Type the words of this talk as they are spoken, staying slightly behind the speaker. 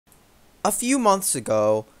A few months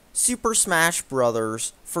ago, Super Smash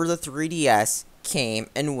Bros. For the 3DS came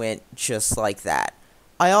and went just like that.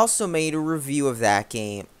 I also made a review of that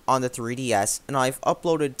game on the 3DS and I've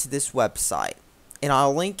uploaded to this website, and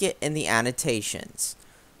I'll link it in the annotations.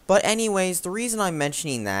 But anyways, the reason I'm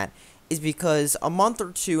mentioning that is because a month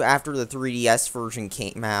or two after the 3DS version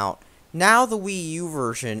came out, now the Wii U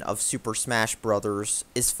version of Super Smash Bros.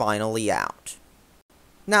 Is finally out.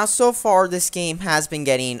 Now, so far, this game has been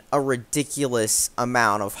getting a ridiculous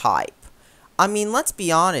amount of hype. I mean, let's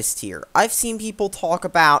be honest here. I've seen people talk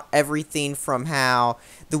about everything from how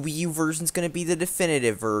the Wii U version is going to be the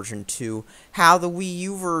definitive version to how the Wii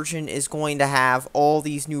U version is going to have all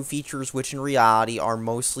these new features, which in reality are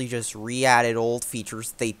mostly just re-added old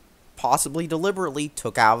features they possibly deliberately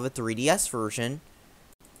took out of the 3DS version.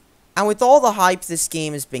 And with all the hype this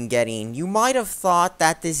game has been getting, you might have thought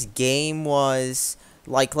that this game was,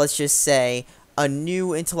 like, let's just say, a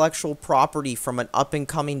new intellectual property from an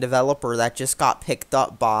up-and-coming developer that just got picked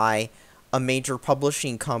up by a major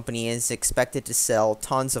publishing company and is expected to sell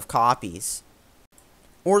tons of copies.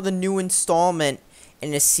 Or the new installment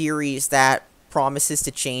in a series that promises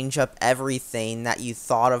to change up everything that you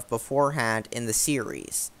thought of beforehand in the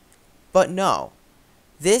series. But no.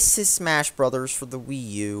 This is Smash Bros. For the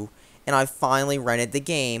Wii U, and I finally rented the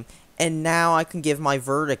game, and now I can give my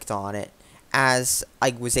verdict on it, as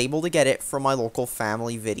I was able to get it from my local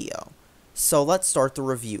family video. So let's start the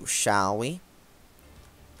review, shall we?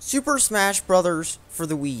 Super Smash Bros. For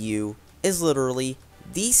the Wii U is literally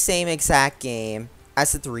the same exact game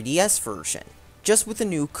as the 3DS version, just with a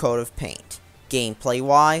new coat of paint.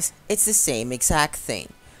 Gameplay-wise, it's the same exact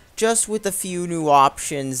thing, just with a few new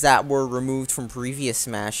options that were removed from previous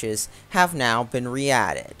Smashes have now been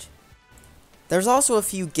re-added. There's also a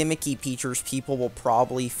few gimmicky features people will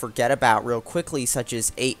probably forget about real quickly, such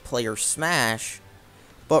as 8-player Smash,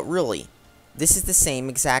 but really, this is the same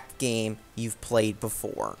exact game you've played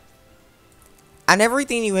before. And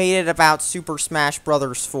everything you hated about Super Smash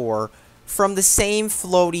Bros. 4, from the same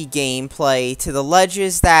floaty gameplay to the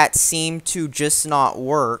ledges that seem to just not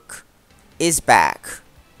work, is back.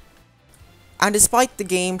 And despite the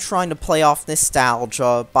game trying to play off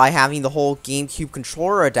nostalgia by having the whole GameCube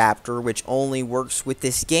controller adapter, which only works with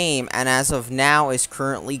this game and as of now is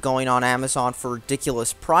currently going on Amazon for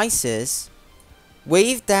ridiculous prices,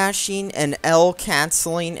 wave dashing and L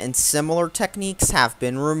canceling and similar techniques have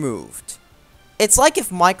been removed. It's like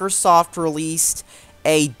if Microsoft released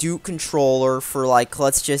a Duke controller for, like,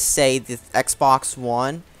 let's just say the Xbox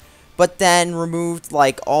One, but then removed,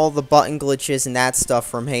 like, all the button glitches and that stuff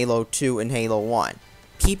from Halo 2 and Halo 1.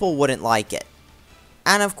 People wouldn't like it.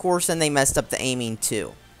 And of course, then they messed up the aiming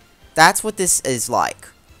too. That's what this is like.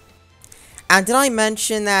 And did I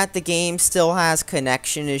mention that the game still has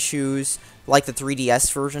connection issues like the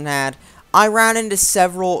 3DS version had? I ran into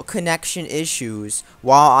several connection issues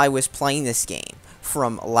while I was playing this game,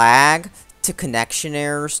 from lag to connection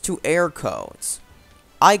errors to error codes.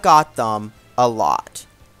 I got them a lot.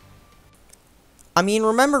 I mean,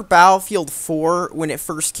 remember Battlefield 4 when it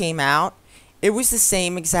first came out? It was the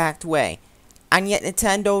same exact way. And yet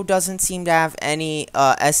Nintendo doesn't seem to have any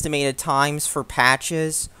estimated times for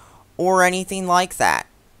patches or anything like that.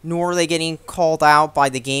 Nor are they getting called out by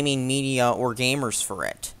the gaming media or gamers for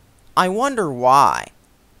it. I wonder why.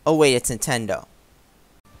 Oh wait, it's Nintendo.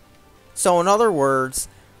 So in other words,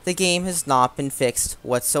 the game has not been fixed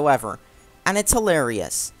whatsoever. And it's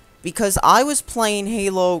hilarious, because I was playing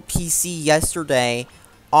Halo PC yesterday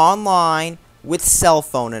online with cell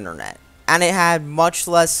phone internet, and it had much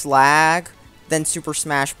less lag than Super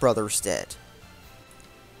Smash Bros. Did.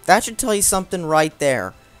 That should tell you something right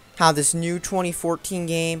there, how this new 2014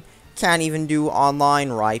 game can't even do online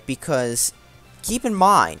right, because keep in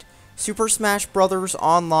mind, Super Smash Bros.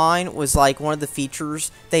 Online was like one of the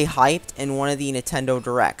features they hyped in one of the Nintendo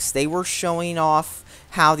Directs. They were showing off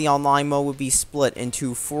how the online mode would be split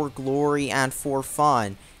into for glory and for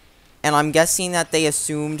fun. And I'm guessing that they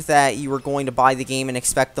assumed that you were going to buy the game and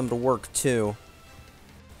expect them to work too.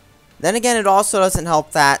 Then again, it also doesn't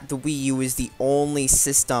help that the Wii U is the only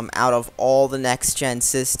system out of all the next-gen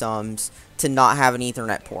systems to not have an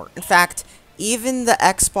Ethernet port. In fact, even the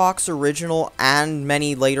Xbox original and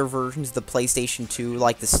many later versions of the PlayStation 2,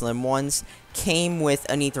 like the slim ones, came with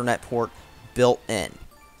an Ethernet port built in.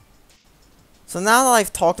 So now that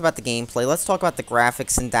I've talked about the gameplay, let's talk about the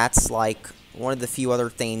graphics, and that's like one of the few other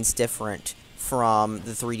things different from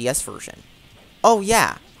the 3DS version. Oh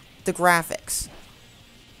yeah, the graphics.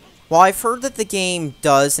 While I've heard that the game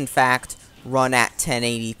does in fact run at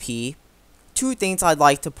 1080p, two things I'd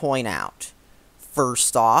like to point out.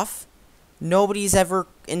 First off, nobody's ever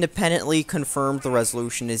independently confirmed the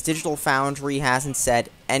resolution, as Digital Foundry hasn't said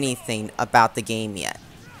anything about the game yet.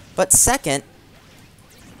 But second,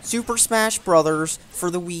 Super Smash Bros. For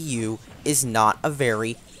the Wii U is not a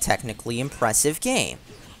very technically impressive game.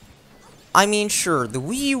 I mean, sure, the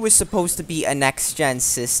Wii U was supposed to be a next-gen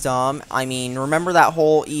system. I mean, remember that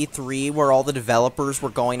whole E3 where all the developers were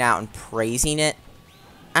going out and praising it?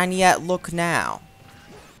 And yet, look now.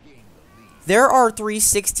 There are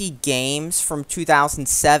 360 games from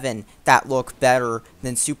 2007 that look better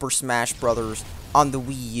than Super Smash Bros. On the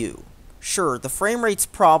Wii U. Sure, the frame rates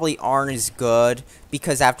probably aren't as good,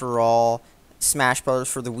 because after all, Smash Bros.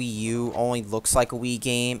 For the Wii U only looks like a Wii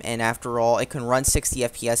game, and after all, it can run 60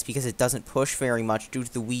 FPS because it doesn't push very much due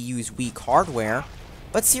to the Wii U's weak hardware.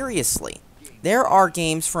 But seriously, there are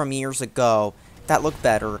games from years ago that look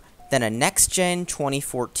better than a next-gen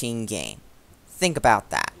 2014 game. Think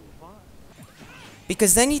about that.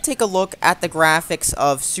 Because then you take a look at the graphics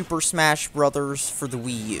of Super Smash Bros. For the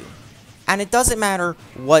Wii U. And it doesn't matter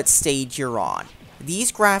what stage you're on.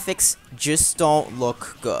 These graphics just don't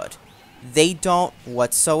look good. They don't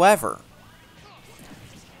whatsoever.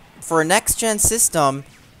 For a next-gen system,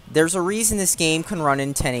 there's a reason this game can run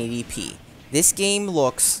in 1080p. This game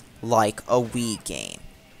looks like a Wii game.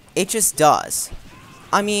 It just does.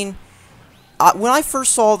 I mean, when I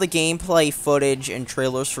first saw the gameplay footage and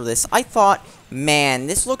trailers for this, I thought, man,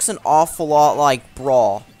 this looks an awful lot like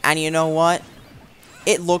Brawl. And you know what?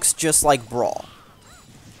 It looks just like Brawl.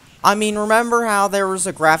 I mean, remember how there was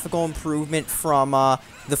a graphical improvement from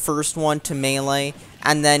the first one to Melee,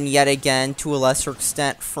 and then yet again, to a lesser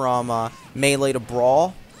extent, from Melee to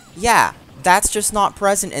Brawl? Yeah, that's just not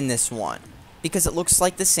present in this one, because it looks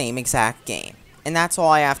like the same exact game. And that's all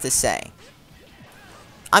I have to say.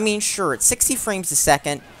 I mean, sure, it's 60 frames a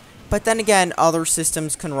second, but then again, other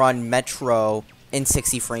systems can run Metro in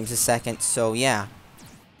 60 frames a second, so yeah.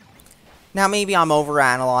 Now, maybe I'm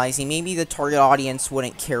overanalyzing. Maybe the target audience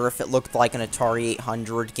wouldn't care if it looked like an Atari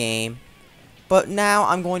 800 game. But now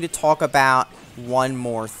I'm going to talk about one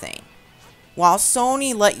more thing. While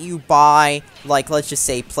Sony let you buy, like, let's just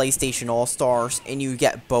say PlayStation All-Stars, and you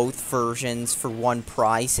get both versions for one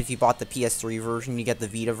price. If you bought the PS3 version, you get the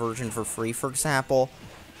Vita version for free, for example.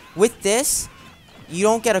 With this, you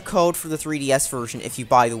don't get a code for the 3DS version if you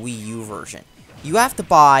buy the Wii U version. You have to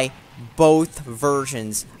buy both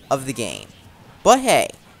versions of the game. But hey,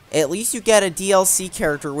 at least you get a DLC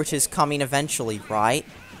character which is coming eventually, right?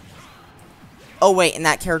 Oh wait, and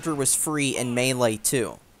that character was free in Melee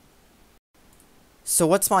too. So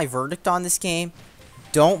what's my verdict on this game?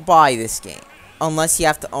 Don't buy this game unless you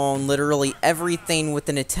have to own literally everything with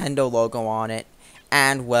the Nintendo logo on it,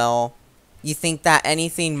 and well, you think that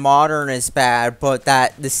anything modern is bad, but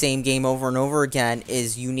that the same game over and over again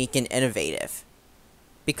is unique and innovative.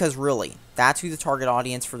 Because really, that's who the target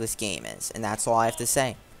audience for this game is, and that's all I have to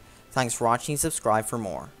say. Thanks for watching, subscribe for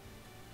more.